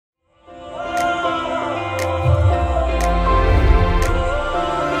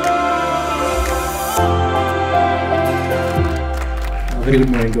A very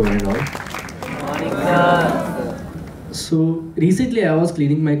good morning to one and all. Morning, sir. So recently I was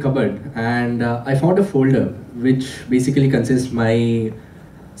cleaning my cupboard and I found a folder which basically consists my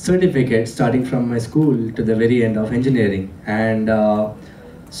certificates starting from my school to the very end of engineering. And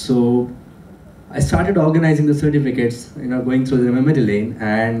so I started organizing the certificates, going through the memory lane.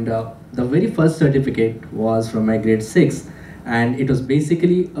 And the very first certificate was from my grade 6, and it was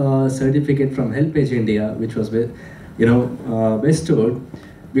basically a certificate from HelpAge India, which was bestowed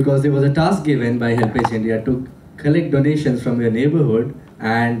because there was a task given by HelpAge India to collect donations from your neighborhood,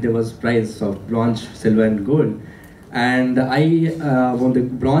 and there was prize of bronze, silver, and gold. And I won the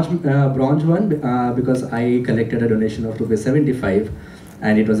bronze one because I collected a donation of ₹75,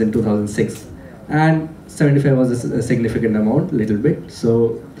 and it was in 2006. And 75 was a significant amount, little bit.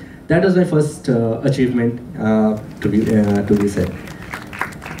 So that was my first achievement to be said.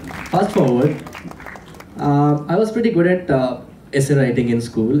 Fast forward, I was pretty good at essay writing in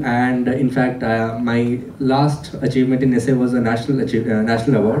school, and in fact, my last achievement in essay was a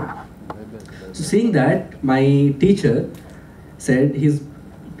national award. So seeing that, my teacher said he's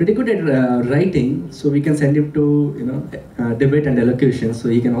pretty good at writing, so we can send him to debate and elocution, so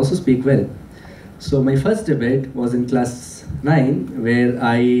he can also speak well. So my first debate was in class 9, where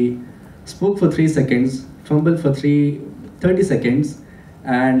I spoke for 3 seconds, fumbled for 30 seconds,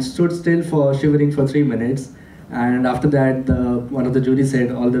 and stood still for shivering for 3 minutes. And after that, one of the jury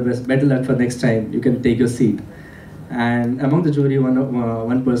said, "All the best, better luck for next time. You can take your seat." And among the jury,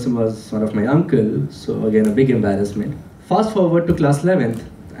 one person was one of my uncle. So again, a big embarrassment. Fast forward to class 11th,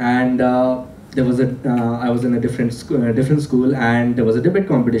 and I was in a different school, and there was a debate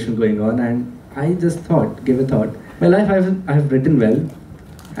competition going on, and I just gave a thought. My life, I have written well,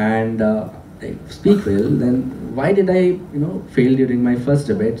 and I speak well. Then why did I fail during my first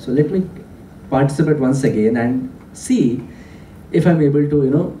debate? So let me participate once again and see if I'm able to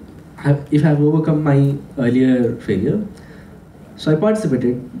if I've overcome my earlier failure. So I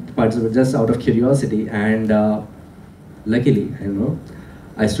participated just out of curiosity, and luckily,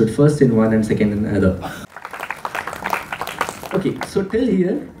 I stood first in one and second in other. Okay, so till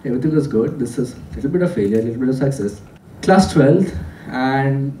here, everything was good. This is a little bit of failure, a little bit of success. Class 12th,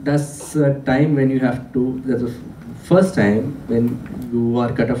 and that's a time when that's the first time when you are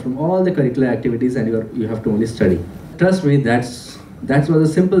cut off from all the curricular activities and you have to only study. Trust me, that's what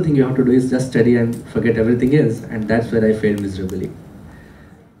the simple thing you have to do is just study and forget everything else, and that's where I failed miserably.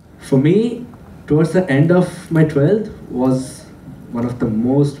 For me, towards the end of my 12th was one of the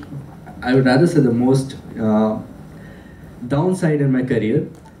most, I would rather say the most downside in my career.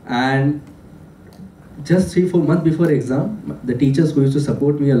 And just 3-4 months before exam, the teachers who used to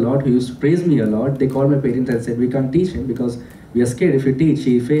support me a lot, who used to praise me a lot, they called my parents and said, "We can't teach him because we are scared if you teach,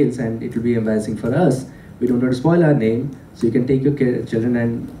 he fails and it will be embarrassing for us. We don't want to spoil our name, so you can take your children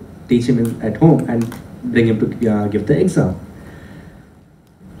and teach him at home and bring him to give the exam."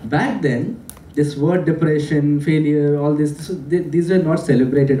 Back then, this word depression, failure, all these were not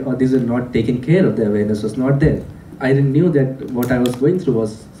celebrated, or these were not taken care of. The awareness was not there. I didn't knew that what I was going through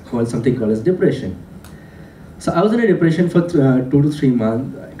was something called as depression. So I was in a depression for 2 to 3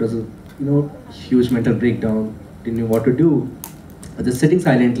 months. It was a huge mental breakdown. Didn't know what to do. I was just sitting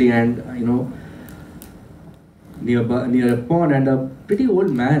silently, and near a pond, and a pretty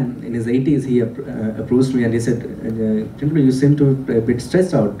old man in his 80s, he approached me and he said, "Gentlemen, you seem to be a bit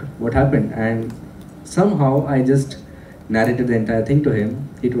stressed out. What happened?" And somehow I just narrated the entire thing to him.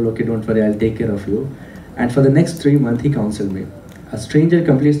 He told, "Okay, don't worry, I'll take care of you." And for the next 3 months, he counseled me. A stranger,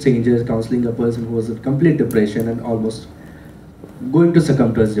 complete stranger, counseling a person who was in complete depression and almost going to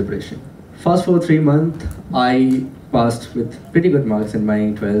succumb to his depression. Fast forward 3 months, I passed with pretty good marks in my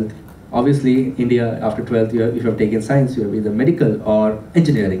 12th. Obviously, India, after 12th, if you have taken science, you have either medical or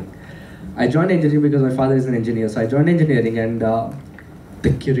engineering. I joined engineering because my father is an engineer, so I joined engineering, and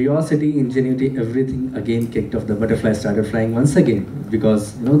the curiosity, ingenuity, everything again kicked off. The butterfly started flying once again,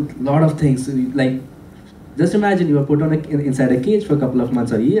 because a lot of things, like, just imagine you were put on inside a cage for a couple of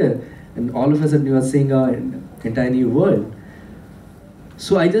months or a year, and all of a sudden you are seeing an entire new world.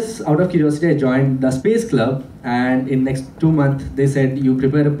 So I just, out of curiosity, I joined the space club, and in next 2 months they said, "You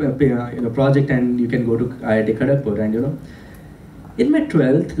prepare a project and you can go to IIT Kharagpur." And in my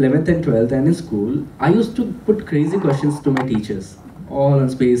 12th, 11th and 12th, and in school, I used to put crazy questions to my teachers, all on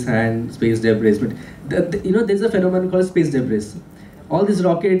space and space debris. But there's a phenomenon called space debris. All these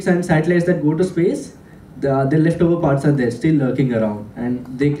rockets and satellites that go to space, the leftover parts are there, still lurking around, and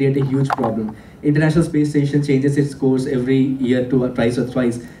they create a huge problem. International Space Station changes its course every year to twice or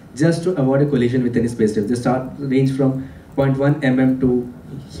thrice just to avoid a collision with any space debris. They range from 0.1 mm to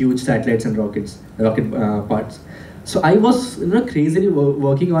huge satellites and rocket parts. So I was crazily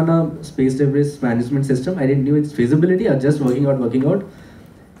working on a space debris management system. I didn't know its feasibility. I was just working out,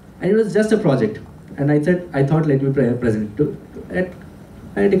 and it was just a project. And I thought, let me present it at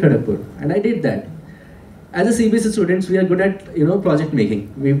IIT Kharagpur, and I did that. As a CBSE students, we are good at project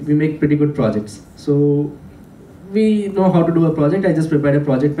making. We make pretty good projects. So we know how to do a project. I just prepared a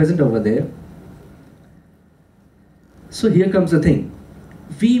project present over there. So here comes the thing.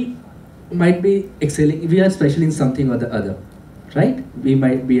 We might be excelling, we are special in something or the other, right? We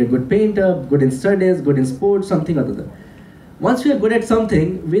might be a good painter, good in studies, good in sports, something or the other. Once we are good at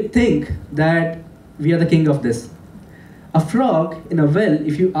something, we think that we are the king of this. A frog in a well,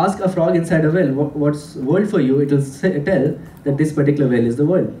 if you ask a frog inside a well, what's world for you, it will tell that this particular well is the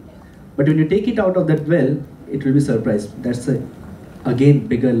world. But when you take it out of that well, it will be surprised. That's a, again,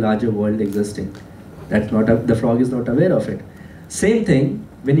 bigger, larger world existing. That's not the frog is not aware of it. Same thing,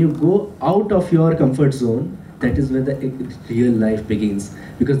 when you go out of your comfort zone, that is where the real life begins.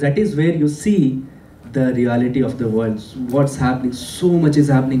 Because that is where you see the reality of the world, what's happening. So much is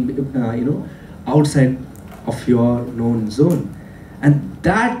happening, outside of your known zone. And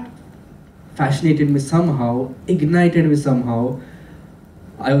that fascinated me somehow, ignited me somehow.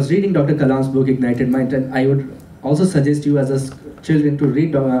 I was reading Dr. Kalam's book, Ignited Mind, and I would also suggest you as a children to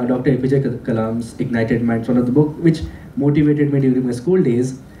read Dr. APJ Kalam's Ignited Mind, one of the book which motivated me during my school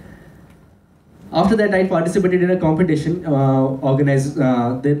days. After that, I participated in a competition organized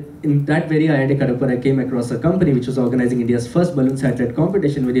in that very IIT Kharagpur. I came across a company which was organizing India's first balloon satellite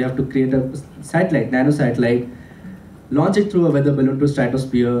competition, where you have to create a satellite, Nano Satellite, launch it through a weather balloon to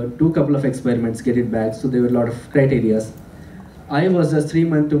stratosphere, do a couple of experiments, get it back. So there were a lot of criteria. I was just 3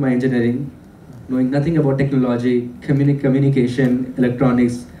 months to my engineering, knowing nothing about technology, communication,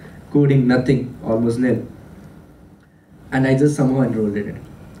 electronics, coding, nothing, almost nil. And I just somehow enrolled in it.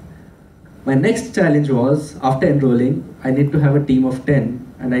 My next challenge was, after enrolling, I need to have a team of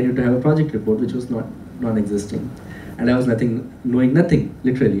 10 and I need to have a project report, which was non-existing. And I was knowing nothing,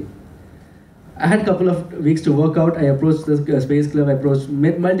 literally. I had a couple of weeks to work out. I approached the Space Club, I approached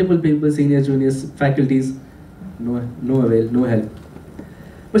multiple people, seniors, juniors, faculties. No avail, no help.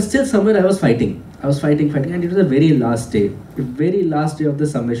 But still somewhere I was fighting. I was fighting, and it was the very last day of the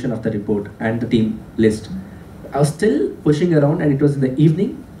submission of the report and the team list. I was still pushing around, and it was in the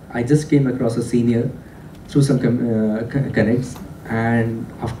evening. I just came across a senior through some connects, and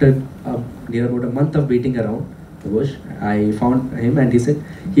after near about a month of beating around the bush, I found him, and he said,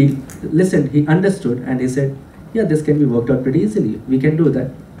 he listened, he understood, and he said, yeah, this can be worked out pretty easily. We can do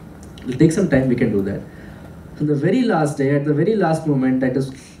that. It'll take some time, we can do that. So the very last day, at the very last moment, that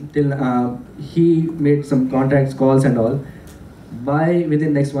is till he made some contacts, calls and all. By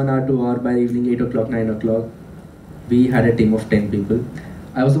within next 1 hour, 2 hour, by evening 8 o'clock, 9 o'clock, we had a team of 10 people.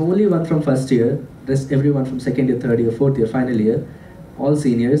 I was the only one from first year, rest everyone from second year, third year, fourth year, final year, all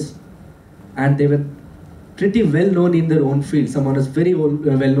seniors, and they were pretty well known in their own field. Someone was very well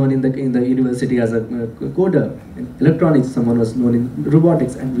known in the university as a coder in electronics. Someone was known in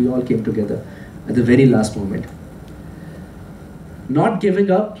robotics, and we all came together at the very last moment. Not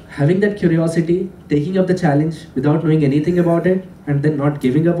giving up, having that curiosity, taking up the challenge without knowing anything about it, and then not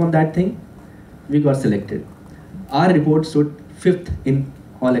giving up on that thing, we got selected. Our report stood 5th in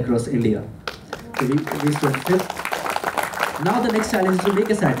all across India. So we stood 5th. Now the next challenge is to make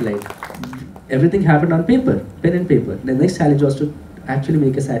a satellite. Everything happened on paper, pen and paper. The next challenge was to actually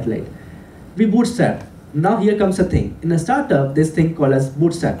make a satellite. We bootstrapped. Now here comes a thing. In a startup, this thing called as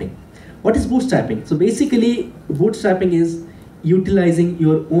bootstrapping. What is bootstrapping? So basically, bootstrapping is utilizing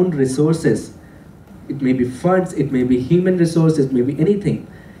your own resources. It may be funds, it may be human resources, it may be anything.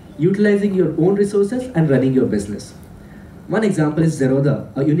 Utilizing your own resources and running your business. One example is Zerodha,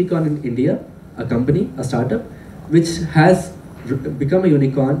 a unicorn in India, a company, a startup, which has become a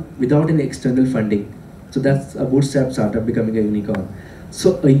unicorn without any external funding. So that's a bootstrap startup becoming a unicorn.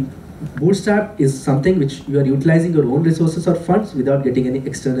 So a bootstrap is something which you are utilizing your own resources or funds without getting any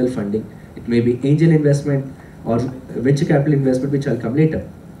external funding. It may be angel investment or venture capital investment, which I'll come later.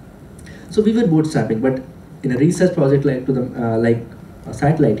 So we were bootstrapping, but in a research project like a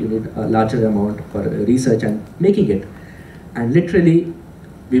satellite, you need a larger amount for research and making it. And literally,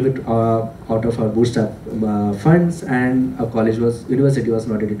 we were out of our bootstrap funds, and our university was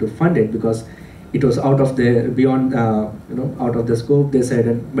not ready to fund it because it was out of the beyond out of the scope, they said,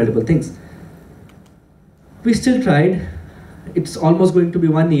 and multiple things. We still tried. It's almost going to be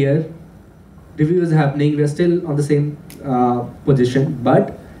 1 year. Review is happening. We are still on the same position,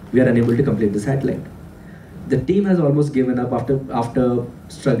 but we are unable to complete the satellite. The team has almost given up after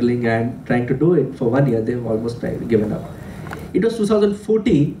struggling and trying to do it for 1 year. They've almost given up. It was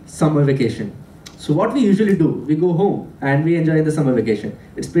 2014 summer vacation. So what we usually do, we go home and we enjoy the summer vacation.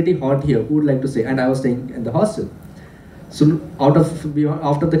 It's pretty hot here, who would like to stay? And I was staying in the hostel. So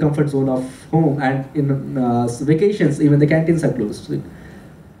after the comfort zone of home, and in vacations, even the canteens are closed. So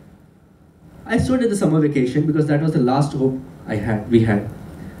I stood at the summer vacation because that was the last hope we had.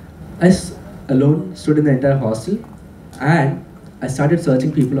 Alone stood in the entire hostel, and I started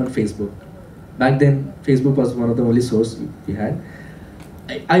searching people on Facebook. Back then, Facebook was one of the only sources we had.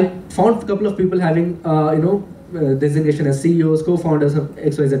 I found a couple of people having, designation as CEOs, co-founders of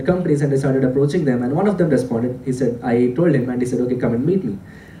XYZ companies, and I started approaching them. And one of them responded. I told him, and he said, "Okay, come and meet me."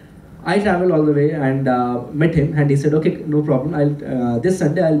 I traveled all the way and met him, and he said, "Okay, no problem. This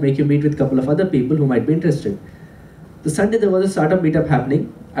Sunday I'll make you meet with a couple of other people who might be interested." The Sunday there was a startup meetup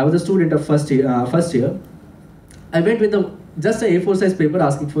happening. I was a student of first year. I went with just a A4 size paper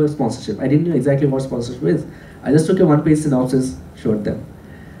asking for sponsorship. I didn't know exactly what sponsorship is. I just took a one-page synopsis, showed them.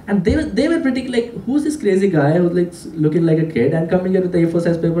 And they were pretty like, who's this crazy guy who's like looking like a kid and coming here with the A4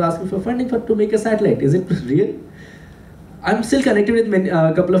 size paper asking for funding to make a satellite? Is it real? I'm still connected with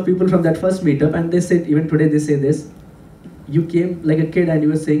a couple of people from that first meetup, and they said, even today they say this, you came like a kid and you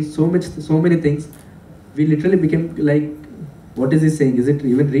were saying so many things. We literally became like, what is he saying? Is it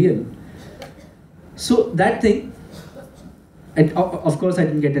even real? So that thing, of course I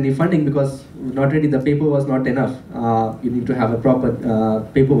didn't get any funding because not really, the paper was not enough. You need to have a proper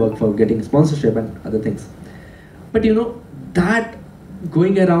paperwork for getting sponsorship and other things. But that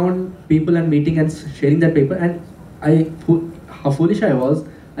going around people and meeting and sharing that paper, and how foolish I was,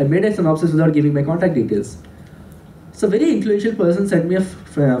 I made a synopsis without giving my contact details. So a very influential person sent me a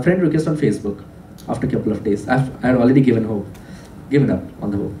friend request on Facebook after a couple of days. I had already given up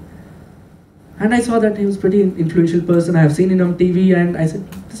on the hope. And I saw that he was pretty influential person. I have seen him on TV, and I said,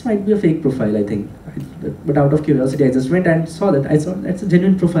 this might be a fake profile, I think. But out of curiosity, I just went and saw that. I saw that's a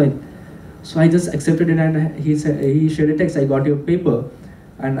genuine profile. So I just accepted it, and he shared a text. I got your paper,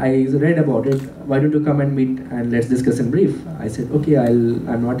 and I read about it. Why don't you come and meet and let's discuss in brief? I said, okay,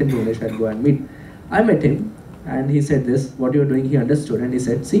 I'm not in English, I'll go and meet. I met him, and he said this, what you're doing, he understood, and he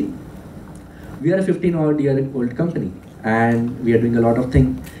said, see, we are a 15-odd-year-old company, and we are doing a lot of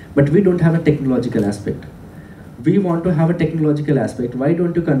things, but we don't have a technological aspect. We want to have a technological aspect. Why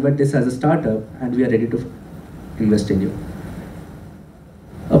don't you convert this as a startup, and we are ready to invest in you.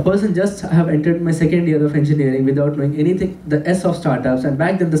 A person just have entered my second year of engineering without knowing anything, the S of startups, and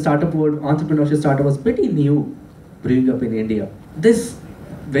back then the startup world, entrepreneurship startup was pretty new, brewing up in India. This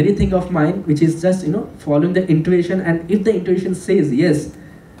very thing of mine, which is just following the intuition, and if the intuition says yes,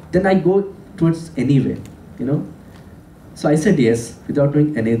 then I go towards anyway, So I said yes without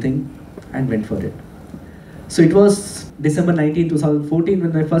knowing anything and went for it. So it was December 19, 2014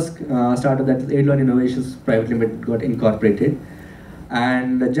 when my first startup, that is Eidolon Innovations Pvt, got incorporated.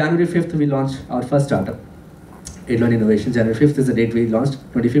 And January 5th we launched our first startup, Eidolon Innovations. January 5th is the date we launched,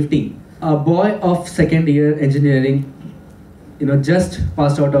 2015. A boy of second year engineering, just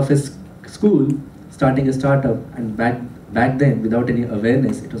passed out of his school, starting a startup, and back then, without any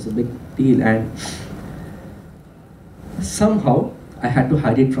awareness, it was a big deal, and somehow I had to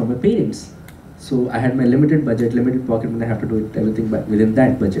hide it from my parents. So I had my limited budget, limited pocket money, I have to do everything within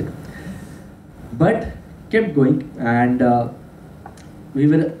that budget. But kept going, and we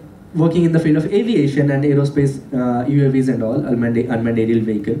were working in the field of aviation and aerospace, UAVs and all, unmanned aerial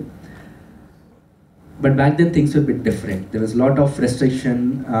vehicle. But back then things were a bit different. There was a lot of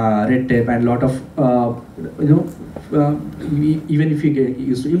restriction, red tape, and a lot of, even if you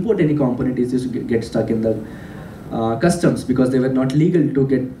used to import any component, it used to get stuck in the customs because they were not legal to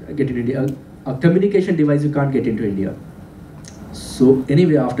get in India. A communication device you can't get into India. So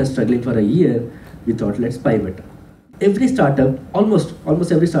anyway, after struggling for a year, we thought, let's pivot. Every startup, almost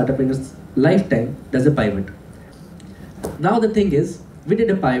every startup in its lifetime does a pivot. Now the thing is, we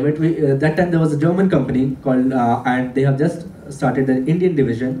did a pivot. That time there was a German company called, and they have just started the Indian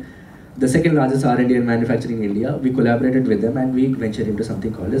division, the second largest R&D and manufacturing in India. We collaborated with them and we ventured into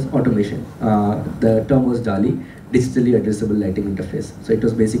something called as automation. The term was DALI, digitally addressable lighting interface. So it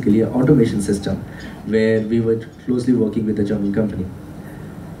was basically an automation system where we were closely working with the German company.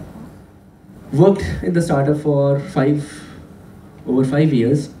 Worked in the startup for over 5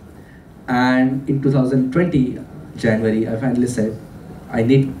 years, and in 2020 January I finally said I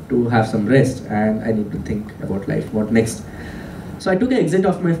need to have some rest and I need to think about life, what next. So I took an exit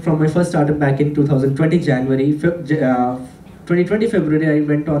from my first startup back in 2020 January. 2020 February I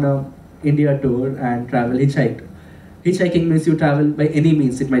went on a India tour and hitchhiked. Hitchhiking means you travel by any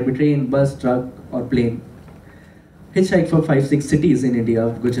means. It might be train, bus, truck or plane. Hitchhiked for 5-6 cities in India,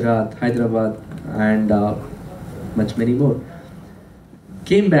 Gujarat, Hyderabad, and many more.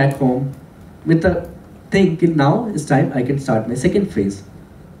 Came back home, with a thing, now it's time I can start my second phase.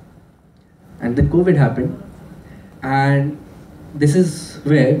 And then COVID happened, and this is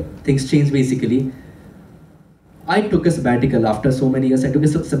where things changed basically. I took a sabbatical after so many years. I took a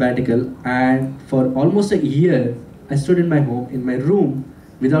sabbatical, and for almost a year, I stood in my home, in my room,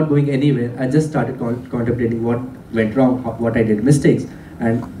 without going anywhere. I just started contemplating what went wrong, what I did mistakes,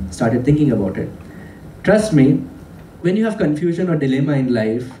 and started thinking about it. Trust me, when you have confusion or dilemma in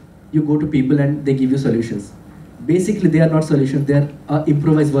life, you go to people and they give you solutions. Basically, they are not solutions. They are an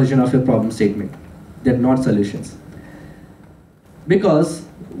improvised version of your problem statement. They are not solutions. Because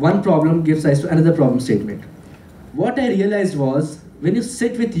one problem gives rise to another problem statement. What I realized was, when you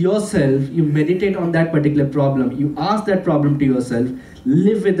sit with yourself, you meditate on that particular problem, you ask that problem to yourself,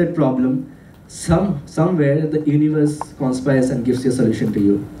 live with that problem, somewhere the universe conspires and gives you a solution to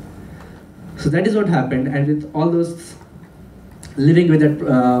you. So that is what happened, and with all those, living with that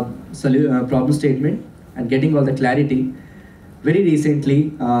problem statement and getting all the clarity, very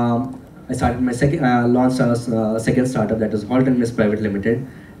recently, I started my launched our second startup, that is Holt Myst Pvt Limited.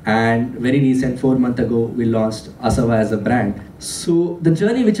 And very recent, 4 months ago, we launched Asava as a brand. So the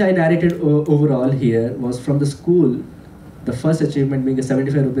journey which I narrated overall here was from the school, the first achievement being a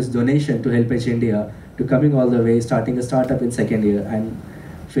 75 rupees donation to HelpAge India, to coming all the way, starting a startup in second year and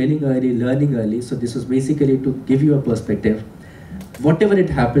failing early, learning early. So this was basically to give you a perspective. Whatever it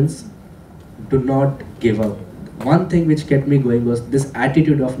happens, do not give up. One thing which kept me going was this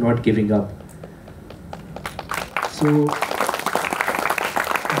attitude of not giving up. So,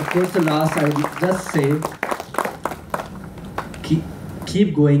 towards the last, I would just say,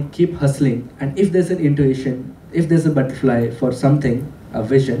 keep going, keep hustling, and if there's an intuition, if there's a butterfly for something, a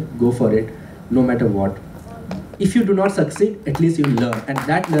vision, go for it, no matter what. If you do not succeed, at least you learn, and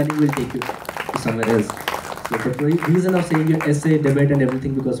that learning will take you to somewhere else. So the reason of saying your essay, debate, and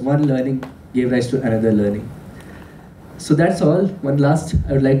everything, because one learning gave rise to another learning. So that's all. One last,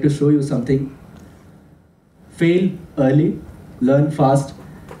 I would like to show you something. Fail early, learn fast,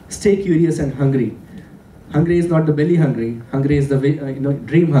 stay curious and hungry. Hungry is not the belly hungry. Hungry is the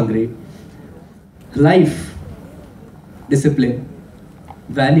dream hungry. Life, discipline,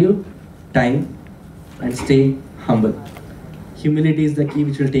 value, time, and stay humble. Humility is the key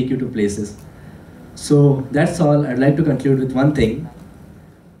which will take you to places. So that's all. I'd like to conclude with one thing.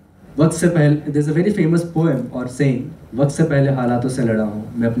 There's a very famous poem or saying, वक्त से पहले हालातों से लड़ा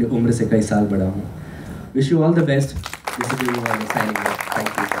हूँ, मैं अपनी उम्र से कई साल बड़ा हूँ. Wish you all the best. This is Bibhu signing off.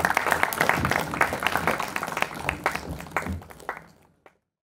 Thank you.